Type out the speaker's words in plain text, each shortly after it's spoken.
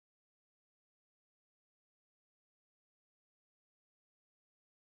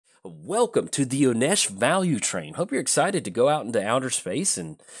Welcome to the Unesh value train. Hope you're excited to go out into outer space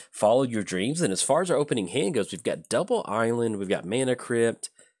and follow your dreams. And as far as our opening hand goes, we've got Double Island, we've got Mana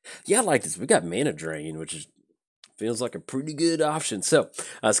Crypt. Yeah, I like this. We've got Mana Drain, which is feels like a pretty good option. So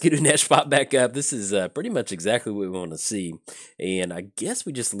let's get Unesh pop back up. This is pretty much exactly what we want to see. And I guess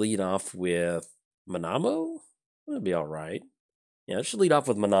we just lead off with Manamo. That'll be all right. Yeah, I should lead off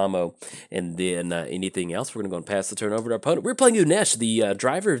with Manamo, and then anything else, we're going to go and pass the turn over to our opponent. We're playing Unesh, the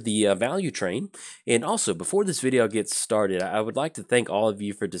driver of the value train. And also, before this video gets started, I would like to thank all of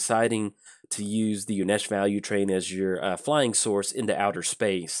you for deciding to use the Unesh value train as your flying source into outer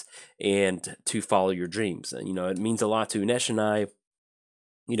space and to follow your dreams. And, it means a lot to Unesh and I.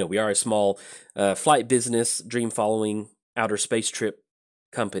 We are a small flight business, dream following outer space trip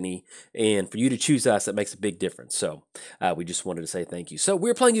company, and for you to choose us, that makes a big difference. So we just wanted to say thank you. So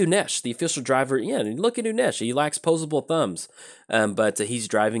we're playing Unesh, the official driver. Yeah, and look at Unesh. He lacks posable thumbs, but he's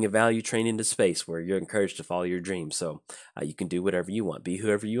driving a value train into space where you're encouraged to follow your dreams. So you can do whatever you want, be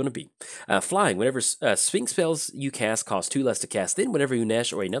whoever you want to be. Flying, whenever Sphinx spells you cast cost 2 less to cast, then whenever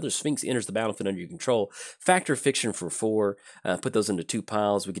Unesh or another Sphinx enters the battlefield under your control, factor fiction for 4, put those into 2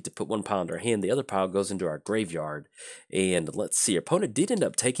 piles. We get to put 1 pile into our hand. The other pile goes into our graveyard. And let's see, our opponent did end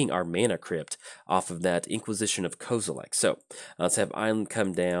up taking our Mana Crypt off of that Inquisition of Kozilek. So let's have Island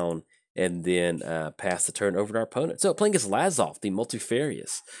come down and then pass the turn over to our opponent. So playing as Lazav, the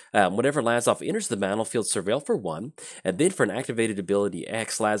Multifarious. Whenever Lazav enters the battlefield, surveil for 1, and then for an activated ability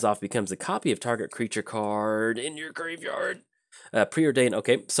X, Lazav becomes a copy of target creature card in your graveyard. Preordained,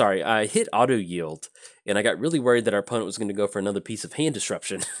 okay, sorry, I hit auto yield, and I got really worried that our opponent was going to go for another piece of hand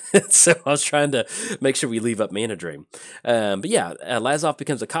disruption, so I was trying to make sure we leave up Mana Drain. But yeah, Lazav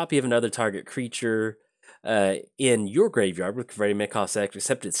becomes a copy of another target creature in your graveyard with converting mana cost X,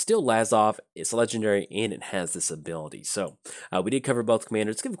 except it's still Lazav, it's legendary, and it has this ability. So we did cover both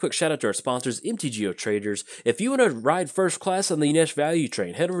commanders. Let's give a quick shout out to our sponsors, MTGOTraders. If you want to ride first class on the Unesh value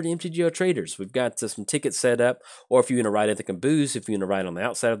train, head over to MTGOTraders. We've got some tickets set up, or if you want to ride at the caboose, if you want to ride on the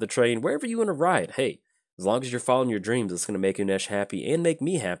outside of the train, wherever you want to ride, hey, as long as you're following your dreams, it's going to make Unesh happy and make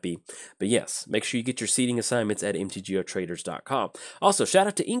me happy. But yes, make sure you get your seating assignments at MTGOTraders.com. Also, shout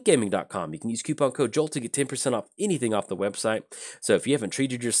out to InkGaming.com. You can use coupon code JOLT to get 10% off anything off the website. So if you haven't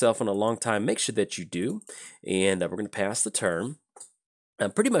treated yourself in a long time, make sure that you do. And we're going to pass the turn.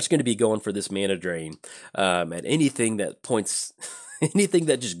 I'm pretty much going to be going for this Mana Drain at anything that points... Anything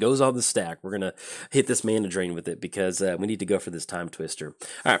that just goes on the stack, we're going to hit this Mana Drain with it because we need to go for this Time Twister.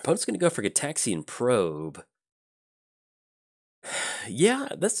 All right, opponent's going to go for Gataxian Probe. Yeah,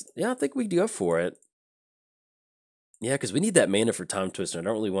 I think we go for it. Yeah, because we need that mana for Time Twister. I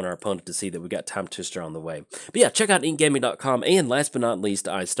don't really want our opponent to see that we got Time Twister on the way. But yeah, check out inkgaming.com. And last but not least,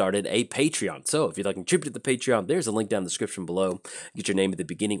 I started a Patreon. So if you'd like to contribute to the Patreon, there's a link down in the description below. Get your name at the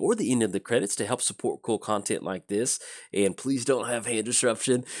beginning or the end of the credits to help support cool content like this. And please don't have hand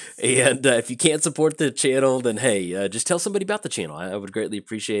disruption. And if you can't support the channel, then hey, just tell somebody about the channel. I would greatly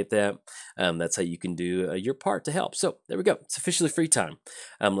appreciate that. That's how you can do your part to help. So there we go. It's officially free time.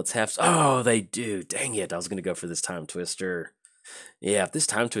 Let's have... Oh, they do. Dang it. I was going to go for this Time Twister. Yeah, if this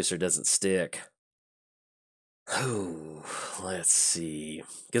Time Twister doesn't stick. Oh, let's see.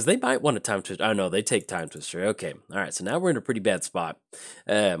 Because they might want a Time Twister. Oh, no, they take Time Twister. Okay. All right, so now we're in a pretty bad spot.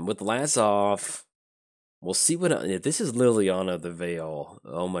 With Lazav, we'll see what... This is Liliana the Veil.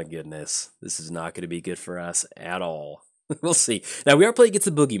 Oh, my goodness. This is not going to be good for us at all. We'll see. Now, we are playing against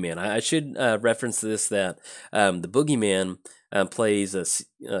the Boogeyman. I should reference this, that the Boogeyman plays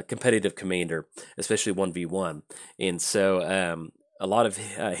a competitive commander, especially 1v1. And so a lot of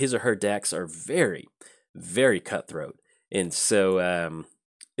his or her decks are very, very cutthroat. And so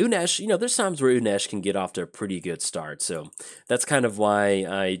Unesh, there's times where Unesh can get off to a pretty good start. So that's kind of why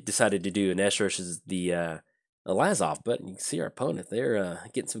I decided to do Unesh versus the Lazav, but you can see our opponent, they're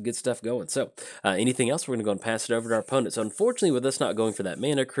getting some good stuff going. So anything else, we're going to go and pass it over to our opponent. So unfortunately, with us not going for that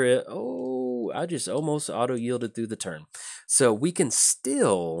Mana Crypt, I just almost auto-yielded through the turn. So we can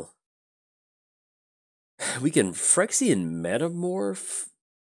still... We can Phyrexian Metamorph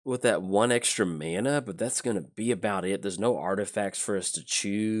with that 1 extra mana, but that's going to be about it. There's no artifacts for us to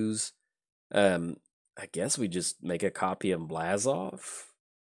choose. I guess we just make a copy of Lazav.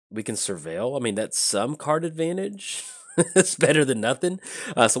 We can surveil. I mean, that's some card advantage. It's better than nothing.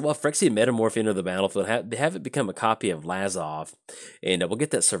 So while Phyrexian Metamorph enter the battlefield, have it become a copy of Lazav, and we'll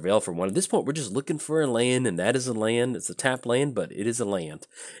get that surveil for 1. At this point, we're just looking for a land, and that is a land. It's a tap land, but it is a land.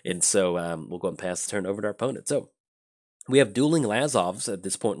 And so we'll go and pass the turn over to our opponent. So We have dueling Lazovs at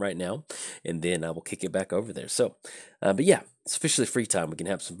this point right now, and then we'll kick it back over there. So, but yeah, it's officially free time. We can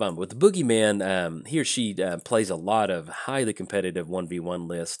have some fun. But with the Boogeyman, he or she plays a lot of highly competitive 1v1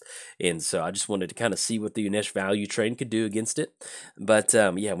 list, and so I just wanted to kind of see what the Unesh value train could do against it. But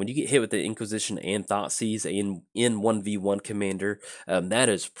yeah, when you get hit with the Inquisition and Thoughtseize in 1v1 Commander, that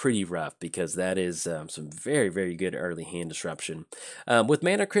is pretty rough because that is some very, very good early hand disruption. With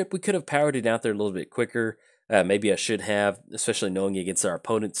Mana Crypt, we could have powered it out there a little bit quicker. Maybe I should have, especially knowing against our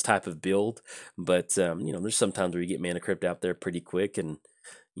opponent's type of build. But you know, there's sometimes where you get Mana Crypt out there pretty quick, and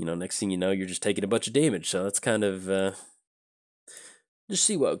you know, next thing you know, you're just taking a bunch of damage. So that's kind of just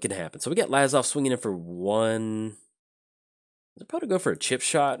see what can happen. So we got Lazav swinging in for one. They're probably go for a chip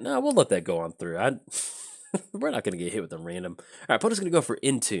shot. No, we'll let that go on through. We're not going to get hit with them random. All right, opponent's going to go for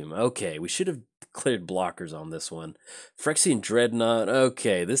Entomb. Okay, we should have cleared blockers on this one. Phyrexian Dreadnought.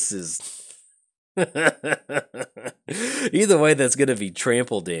 Okay, this is. Either way, that's going to be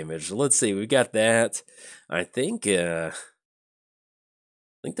trample damage. Let's see. We got that. I think they're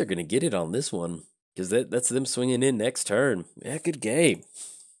going to get it on this one because that's them swinging in next turn. Yeah, good game.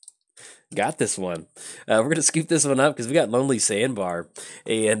 Got this one. We're going to scoop this one up because we got Lonely Sandbar.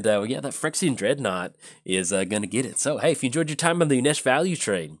 And yeah, that Phyrexian Dreadnought is going to get it. So, hey, if you enjoyed your time on the Unesh Value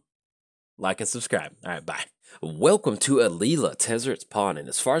Trade, like and subscribe. All right, bye. Welcome to Alela, Tezzeret's Pawn. And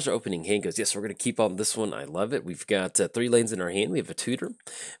as far as our opening hand goes, yes, we're going to keep on this one. I love it. We've got 3 lanes in our hand. We have a Tutor.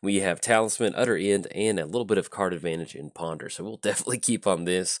 We have Talisman, Utter End, and a little bit of card advantage in Ponder. So we'll definitely keep on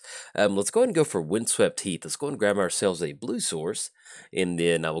this. Let's go ahead and go for Windswept Heath. Let's go ahead and grab ourselves a blue source. And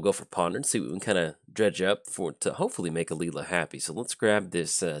then we'll go for Ponder and see what we can kind of dredge up to hopefully make Alela happy. So let's grab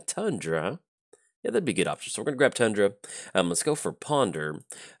this Tundra. Yeah, that'd be a good option. So we're going to grab Tundra. Let's go for Ponder.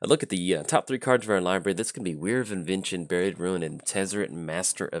 Look at the top 3 cards of our library. That's going to be Weir of Invention, Buried Ruin, and Tezzeret,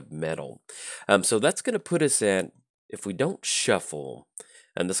 Master of Metal. So that's going to put us at, if we don't shuffle,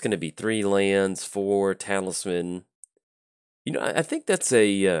 that's going to be 3 lands, 4 Talisman. You know, I think that's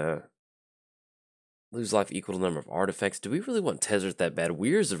a lose life equal to number of artifacts. Do we really want Tezzeret that bad?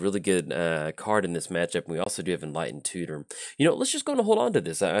 Weir is a really good card in this matchup. And we also do have Enlightened Tutor. You know, let's just go and hold on to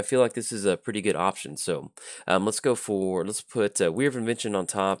this. I feel like this is a pretty good option. So let's go for, let's put Weir of Invention on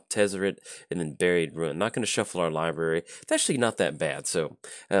top, Tezzeret, and then Buried Ruin. Not going to shuffle our library. It's actually not that bad. So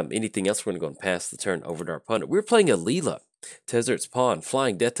anything else, we're going to go and pass the turn over to our opponent. We're playing Alela. Tezzeret's Pawn,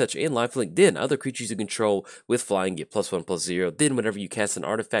 Flying, Death Touch, and Lifelink. Then other creatures you control with Flying get +1/+0. Then whenever you cast an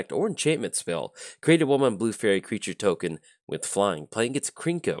artifact or enchantment spell, create a 1/1 blue fairy creature token with Flying. Playing against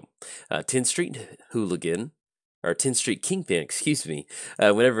Krenko, 10th Street Hooligan, or 10th Street Kingpin, excuse me.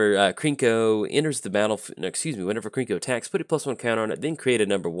 Whenever Krenko enters the battlefield, whenever Krenko attacks, put a +1 counter on it, then create a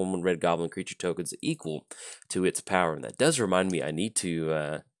number 1/1 red goblin creature tokens equal to its power. And that does remind me, I need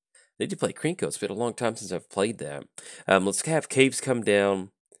to play Krenko. It's been a long time since I've played that. Let's have Caves come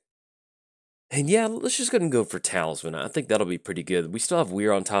down. And yeah, let's just go ahead and go for Talisman. I think that'll be pretty good. We still have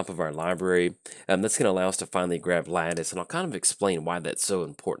Weir on top of our library. That's going to allow us to finally grab Lattice, and I'll kind of explain why that's so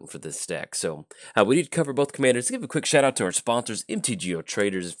important for this deck. So we need to cover both commanders. Let's give a quick shout out to our sponsors,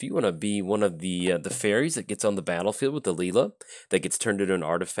 MTGOTraders. If you want to be one of the fairies that gets on the battlefield with Alela, that gets turned into an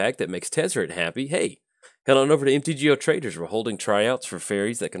artifact that makes Tezzeret happy, hey, head on over to MTGOTraders. We're holding tryouts for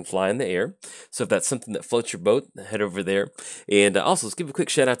fairies that can fly in the air. So if that's something that floats your boat, head over there. And also, let's give a quick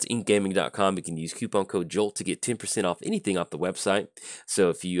shout out to inkgaming.com. You can use coupon code JOLT to get 10% off anything off the website.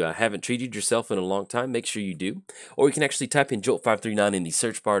 So if you haven't treated yourself in a long time, make sure you do. Or you can actually type in JOLT539 in the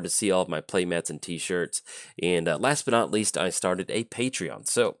search bar to see all of my playmats and t-shirts. And last but not least, I started a Patreon.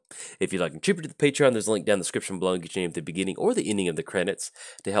 So if you'd like to contribute to the Patreon, there's a link down in the description below. Get your name at the beginning or the ending of the credits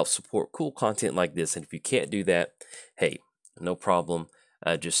to help support cool content like this. And if you can't do that, hey, no problem.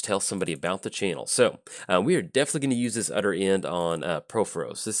 Just tell somebody about the channel. So we are definitely going to use this Utter End on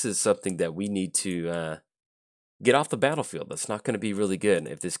Proforos. This is something that we need to get off the battlefield. That's not going to be really good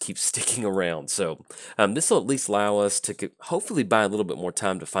if this keeps sticking around. So this will at least allow us to hopefully buy a little bit more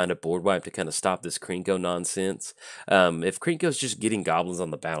time to find a board wipe to kind of stop this Krenko nonsense. If Krenko's just getting goblins on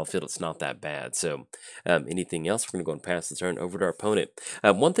the battlefield, it's not that bad. So anything else, we're going to go and pass the turn over to our opponent.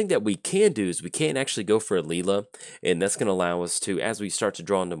 One thing that we can do is we can actually go for Alela, and that's going to allow us to, as we start to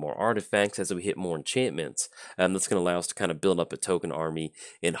draw into more artifacts, as we hit more enchantments, that's going to allow us to kind of build up a token army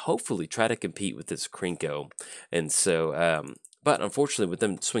and hopefully try to compete with this Krenko. And so, but unfortunately, with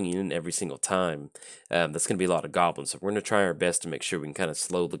them swinging in every single time, that's going to be a lot of goblins. So we're going to try our best to make sure we can kind of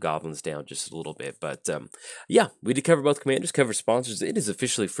slow the goblins down just a little bit. But yeah, we did cover both commanders, cover sponsors. It is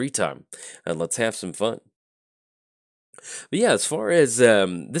officially free time. Let's have some fun. But yeah, as far as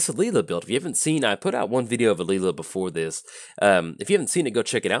this Alela build, if you haven't seen, I put out one video of Alela before this. If you haven't seen it, go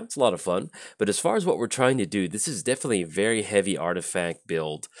check it out. It's a lot of fun. But as far as what we're trying to do, this is definitely a very heavy artifact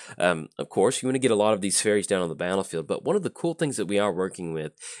build. Of course, you want to get a lot of these fairies down on the battlefield. But one of the cool things that we are working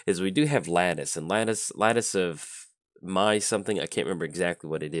with is we do have lattice, and lattice of my something. I can't remember exactly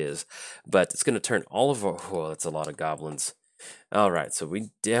what it is, but it's going to turn all of our. Oh, that's a lot of goblins. All right, so we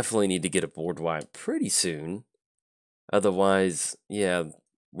definitely need to get a board wipe pretty soon. Otherwise, yeah,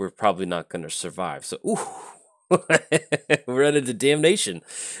 we're probably not going to survive. So, ooh, we're into damnation.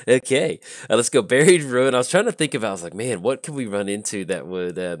 Okay, let's go buried ruin. I was trying to think about. I was like, man, what can we run into that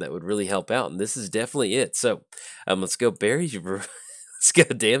would really help out? And this is definitely it. So, let's go buried ruin. Let's go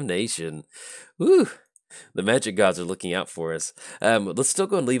damnation. Woo! The magic gods are looking out for us. Let's still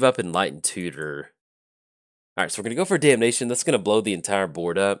go and leave up Enlightened Tutor. All right, so we're going to go for Damnation. That's going to blow the entire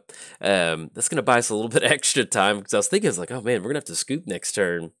board up. That's going to buy us a little bit extra time because I was thinking, I was like, oh man, we're going to have to scoop next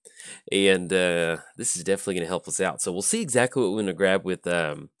turn. And this is definitely going to help us out. So we'll see exactly what we're going to grab with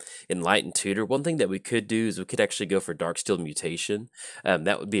Enlightened Tutor. One thing that we could do is we could actually go for Darksteel Mutation.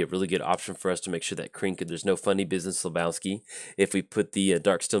 That would be a really good option for us to make sure that Krenko, there's no funny business Lebowski if we put the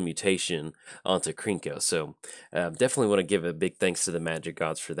Darksteel Mutation onto Krenko. So definitely want to give a big thanks to the Magic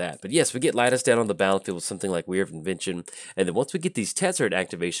Gods for that. But yes, we get Lattice down on the battlefield with something like Weird Invention. And then once we get these Tezzeret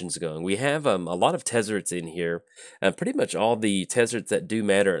activations going, we have a lot of Tezzerets in here. Pretty much all the Tezzerets that do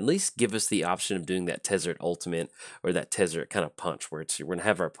matter, at least give us the option of doing that Tezzeret Ultimate or that Tezzeret kind of punch, where we're going to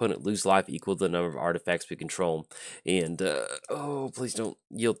have our opponent lose life equal to the number of artifacts we control. And, oh, please don't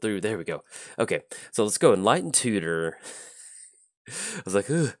yield through. There we go. Okay, so let's go Enlightened Tutor. I was like,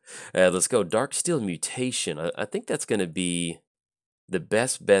 let's go Darksteel Mutation. I think that's going to be the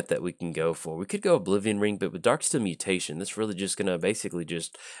best bet that we can go for. We could go Oblivion Ring, but with Darksteel Mutation, that's really just going to basically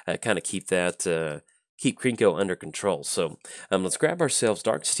just kind of keep that, keep Krenko under control. So let's grab ourselves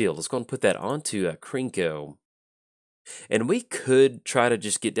Darksteel. Let's go and put that onto Krenko. And we could try to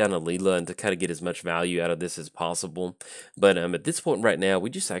just get down to Alela and to kind of get as much value out of this as possible. But at this point right now,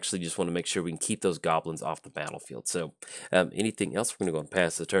 we just want to make sure we can keep those goblins off the battlefield. So anything else, we're going to go and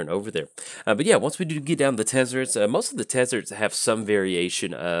pass the turn over there. But yeah, once we do get down the Tezzerets, most of the Tezzerets have some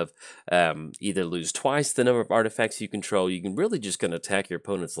variation of either lose twice the number of artifacts you control. You can really just kind of attack your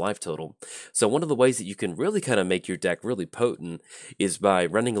opponent's life total. So one of the ways that you can really kind of make your deck really potent is by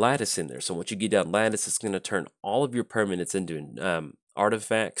running Lattice in there. So once you get down Lattice, it's going to turn all of your permanents into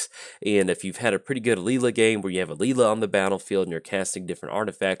artifacts. And if you've had a pretty good Alela game where you have Alela on the battlefield and you're casting different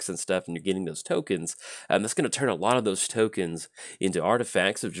artifacts and stuff and you're getting those tokens, that's going to turn a lot of those tokens into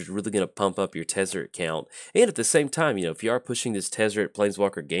artifacts, which is really going to pump up your Tezzeret count. And at the same time, you know, if you are pushing this Tezzeret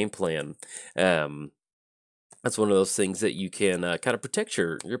Planeswalker game plan, that's one of those things that you can kind of protect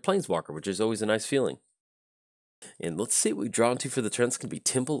your Planeswalker, which is always a nice feeling. And let's see what we draw into for the turn. It's going to be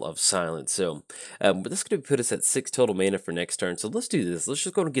Temple of Silence. So, but this is going to put us at 6 total mana for next turn. So let's do this. Let's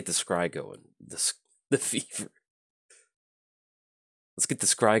just go and get the Scry going. The Fever. Let's get the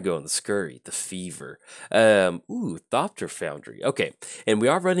Scry going, the Scurry, the Fever. Thopter Foundry. Okay, and we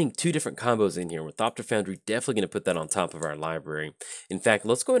are running 2 different combos in here. With Thopter Foundry, definitely going to put that on top of our library. In fact,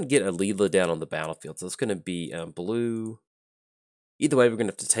 let's go ahead and get Alela down on the battlefield. So it's going to be blue. Either way, we're going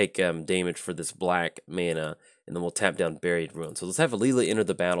to have to take damage for this black mana, and then we'll tap down Buried Ruin. So let's have Alela enter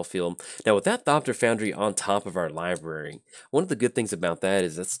the battlefield. Now, with that Thopter Foundry on top of our library, one of the good things about that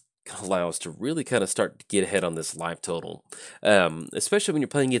is that's going to allow us to really kind of start to get ahead on this life total. Especially when you're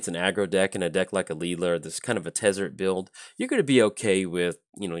playing against an aggro deck and a deck like Alela or this kind of a Tezzeret build, you're going to be okay with,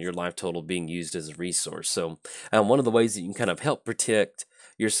 you know, your life total being used as a resource. So one of the ways that you can kind of help protect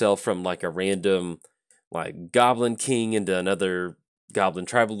yourself from like a random like Goblin King into another Goblin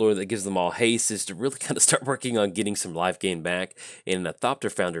Tribal Lord that gives them all haste is to really kind of start working on getting some life gain back, and the Thopter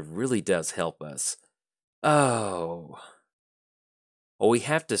Founder really does help us. Oh. Well, we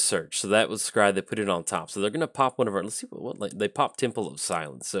have to search. So that was Scry. They put it on top. So they're going to pop one of our, let's see what they pop Temple of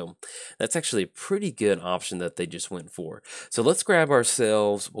Silence. So that's actually a pretty good option that they just went for. So let's grab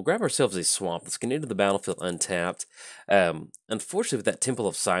ourselves, we'll grab ourselves a Swamp. Let's get into the battlefield untapped. Unfortunately, with that Temple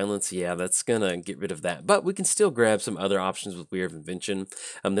of Silence, yeah, that's going to get rid of that. But we can still grab some other options with Weird Invention.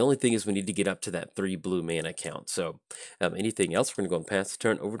 The only thing is we need to get up to that 3 blue mana count. So anything else, we're going to go and pass the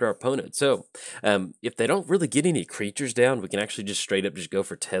turn over to our opponent. So if they don't really get any creatures down, we can actually just straight up just go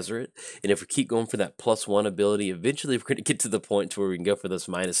for Tezzeret. And if we keep going for that +1 ability, eventually we're going to get to the point to where we can go for those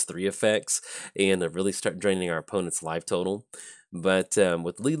 -3 effects and really start draining our opponent's life total. But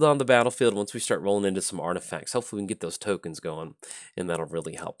with Alela on the battlefield, once we start rolling into some artifacts, hopefully we can get those tokens going, and that'll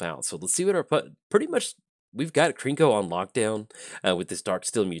really help out. So let's see what our pretty much we've got Krenko on lockdown with this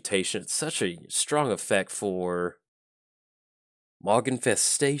Darksteel Mutation. It's such a strong effect for Mog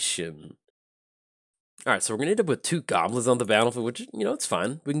Infestation. Alright, so we're going to end up with 2 goblins on the battlefield, which, it's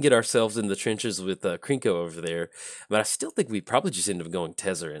fine. We can get ourselves in the trenches with Krenko over there. But I still think we probably just end up going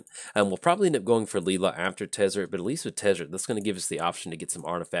Tezzeret. We'll probably end up going for Alela after Tezzeret, but at least with Tezzeret, that's going to give us the option to get some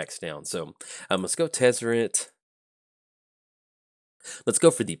artifacts down. So let's go Tezzeret. Let's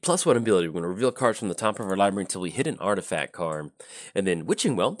go for the +1 ability. We're going to reveal cards from the top of our library until we hit an artifact card. And then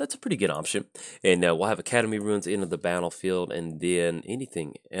Witching Well, that's a pretty good option. And we'll have Academy Ruins into the battlefield, and then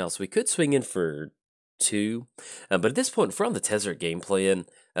anything else. We could swing in for 2. But at this point, if we're on the Tezzeret game plan,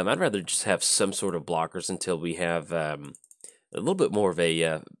 I'd rather just have some sort of blockers until we have a little bit more of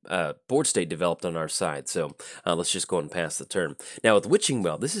a board state developed on our side. So let's just go and pass the turn. Now with Witching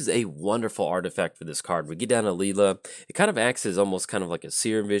Well, this is a wonderful artifact for this card. We get down Alela. It kind of acts as almost kind of like a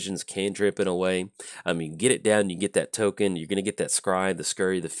Seer Vision's cantrip in a way. You can get it down, you get that token, you're going to get that Scry, the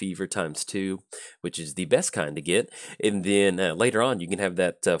Scurry, the Fever ×2, which is the best kind to get. And then later on, you can have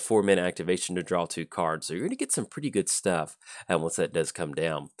that 4-mana activation to draw 2 cards. So you're going to get some pretty good stuff once that does come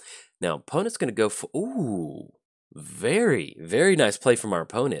down. Now, opponent's going to go for... Ooh! Very, very nice play from our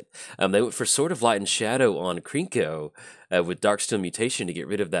opponent. They went for Sword of Light and Shadow on Krenko with Darksteel Mutation to get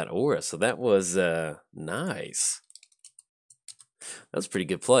rid of that aura. So that was nice. That was a pretty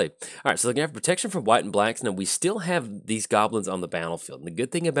good play. All right, so they're going to have protection from white and blacks. Now, we still have these goblins on the battlefield. And the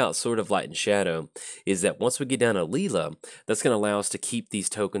good thing about Sword of Light and Shadow is that once we get down Alela, that's going to allow us to keep these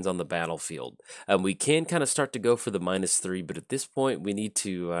tokens on the battlefield. We can kind of start to go for the -3, but at this point, we need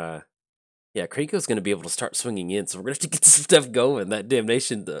to... Yeah, Krenko's going to be able to start swinging in, so we're going to have to get some stuff going. That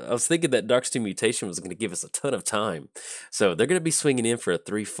Damnation, I was thinking that Darksteel Mutation was going to give us a ton of time. So they're going to be swinging in for a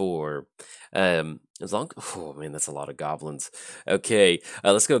 3/4. As long, oh man, that's a lot of goblins. Okay,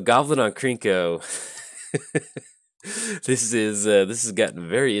 let's go Goblin on Krenko. This has gotten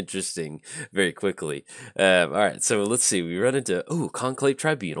very interesting very quickly. All right, so let's see. We run into Conclave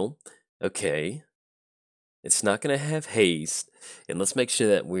Tribunal. Okay. It's not going to have haste, and let's make sure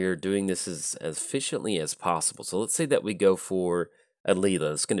that we're doing this as efficiently as possible. So let's say that we go for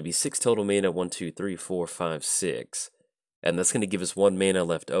Alela. It's going to be 6 total mana, 1, 2, 3, 4, 5, 6. And that's going to give us 1 mana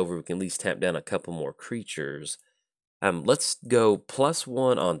left over. We can at least tap down a couple more creatures. Let's go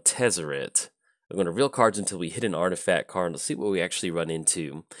 +1 on Tezzeret. We're going to reveal cards until we hit an artifact card. Let's see what we actually run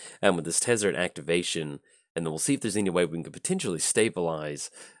into with this Tezzeret activation. And then we'll see if there's any way we can potentially stabilize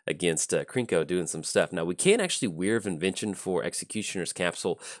against Krenko doing some stuff. Now, we can actually Weir of Invention for Executioner's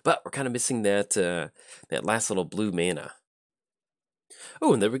Capsule, but we're kind of missing that that last little blue mana.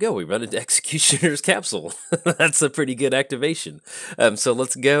 Oh, and there we go. We run into Executioner's Capsule. That's a pretty good activation. So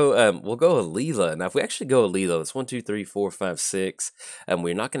let's go. We'll go Alela. Now, if we actually go Alela, it's 1, 2, 3, 4, 5, 6.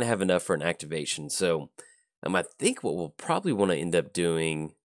 We're not going to have enough for an activation. So I think what we'll probably want to end up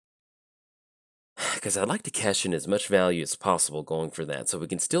doing... because I'd like to cash in as much value as possible going for that. So we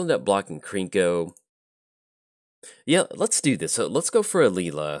can still end up blocking Krenko. Yeah, let's do this. So let's go for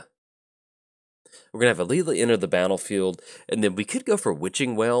Alela. We're going to have Alela enter the battlefield. And then we could go for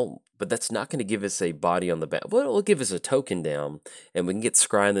Witching Well, but that's not going to give us a body on the back. Well, it'll give us a token down. And we can get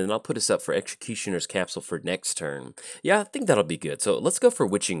Scry, and then I'll put us up for Executioner's Capsule for next turn. Yeah, I think that'll be good. So let's go for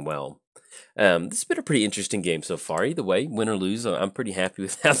Witching Well. This has been a pretty interesting game so far. Either way, win or lose, I'm pretty happy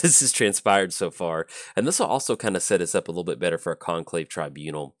with how this has transpired so far. And this will also kind of set us up a little bit better for a Conclave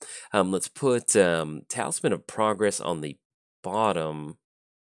Tribunal. Let's put Talisman of Progress on the bottom.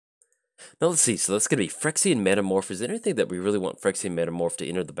 Now let's see, so that's going to be Phyrexian Metamorph. Is there anything that we really want Phyrexian Metamorph to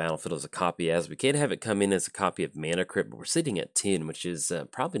enter the battlefield as a copy as? We can't have it come in as a copy of Mana Crypt, but we're sitting at 10, which is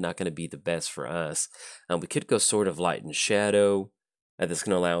probably not going to be the best for us. We could go Sword of Light and Shadow. That's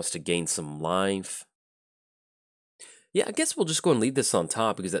going to allow us to gain some life. Yeah, I guess we'll just go and leave this on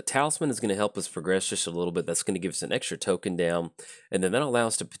top because that Talisman is going to help us progress just a little bit. That's going to give us an extra token down. And then that'll allow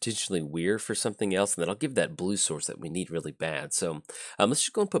us to potentially Weir for something else. And then I'll give that blue source that we need really bad. So let's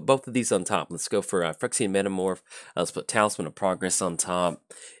just go and put both of these on top. Let's go for Phyrexian Metamorph. Let's put Talisman of Progress on top.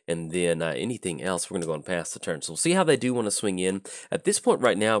 And then anything else, we're going to go and pass the turn. So we'll see how they do want to swing in. At this point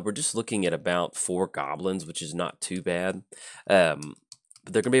right now, we're just looking at about 4 goblins, which is not too bad.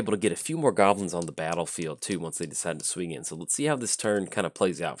 But they're going to be able to get a few more goblins on the battlefield, too, once they decide to swing in. So let's see how this turn kind of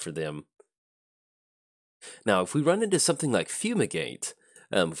plays out for them. Now, if we run into something like Fumigate,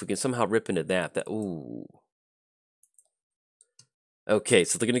 if we can somehow rip into that, ooh. Okay,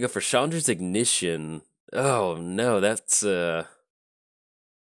 so they're going to go for Chandra's Ignition. Oh, no, that's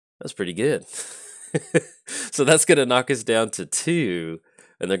pretty good. So that's going to knock us down to 2,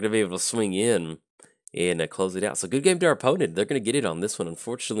 and they're going to be able to swing in and close it out. So good game to our opponent. They're going to get it on this one.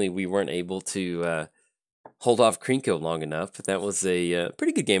 Unfortunately, we weren't able to hold off Krenko long enough, but that was a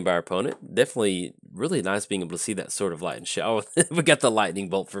pretty good game by our opponent. Definitely really nice being able to see that sort of light and show. We got the lightning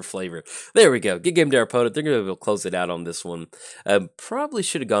bolt for flavor. There we go. Good game to our opponent. They're going to be able to close it out on this one. Probably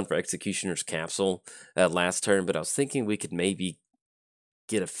should have gone for Executioner's Capsule last turn, but I was thinking we could maybe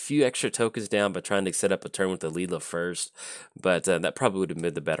get a few extra tokens down by trying to set up a turn with the Alela first. But that probably would have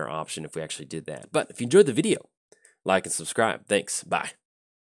been the better option if we actually did that. But if you enjoyed the video, like and subscribe. Thanks. Bye.